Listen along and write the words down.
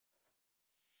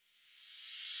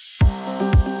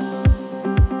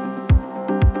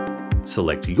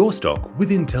Select your stock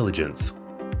with intelligence.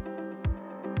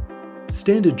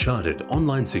 Standard Chartered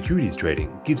Online Securities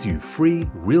Trading gives you free,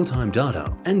 real-time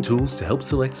data and tools to help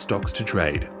select stocks to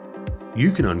trade.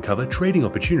 You can uncover trading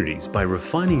opportunities by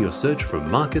refining your search from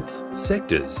markets,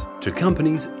 sectors, to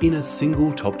companies in a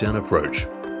single top-down approach.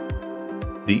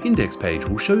 The index page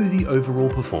will show you the overall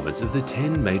performance of the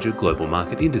 10 major global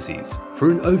market indices for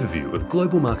an overview of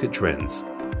global market trends.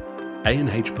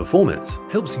 A&H Performance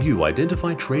helps you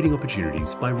identify trading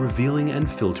opportunities by revealing and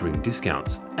filtering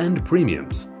discounts and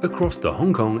premiums across the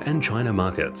Hong Kong and China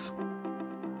markets.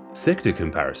 Sector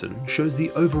Comparison shows the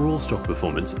overall stock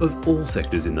performance of all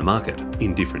sectors in the market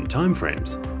in different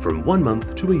timeframes from 1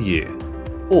 month to a year.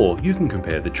 Or you can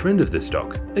compare the trend of the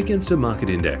stock against a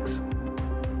market index.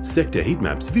 Sector heat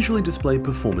maps visually display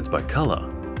performance by colour.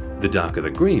 The darker the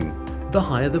green, the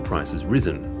higher the price has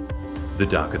risen. The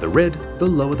darker the red, the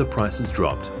lower the price has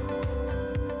dropped.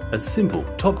 A simple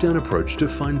top-down approach to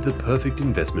find the perfect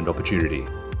investment opportunity.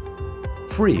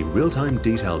 Free real-time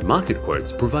detailed market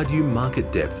quotes provide you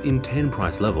market depth in 10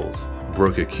 price levels,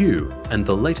 broker queue, and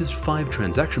the latest 5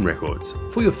 transaction records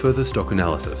for your further stock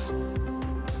analysis.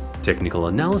 Technical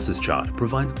Analysis Chart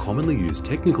provides commonly used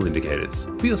technical indicators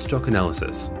for your stock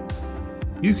analysis.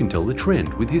 You can tell the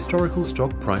trend with historical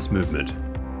stock price movement.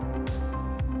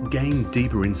 Gain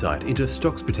deeper insight into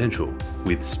stock's potential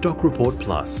with Stock Report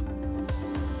Plus.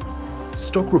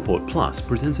 Stock Report Plus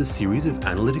presents a series of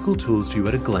analytical tools to you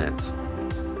at a glance.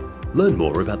 Learn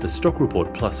more about the Stock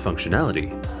Report Plus functionality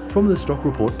from the Stock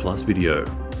Report Plus video.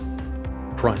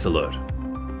 Price Alert.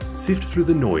 Sift through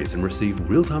the noise and receive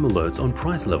real-time alerts on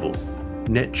price level,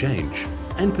 net change,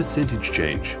 and percentage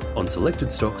change on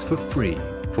selected stocks for free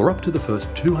for up to the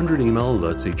first 200 email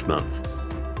alerts each month.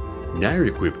 Now you're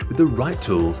equipped with the right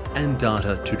tools and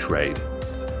data to trade.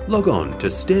 Log on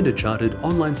to Standard Chartered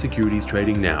Online Securities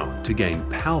Trading now to gain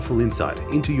powerful insight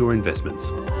into your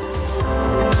investments.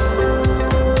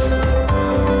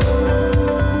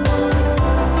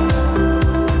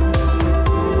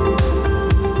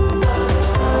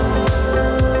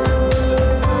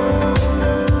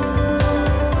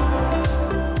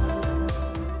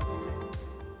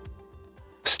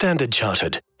 Standard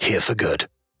Chartered, here for good.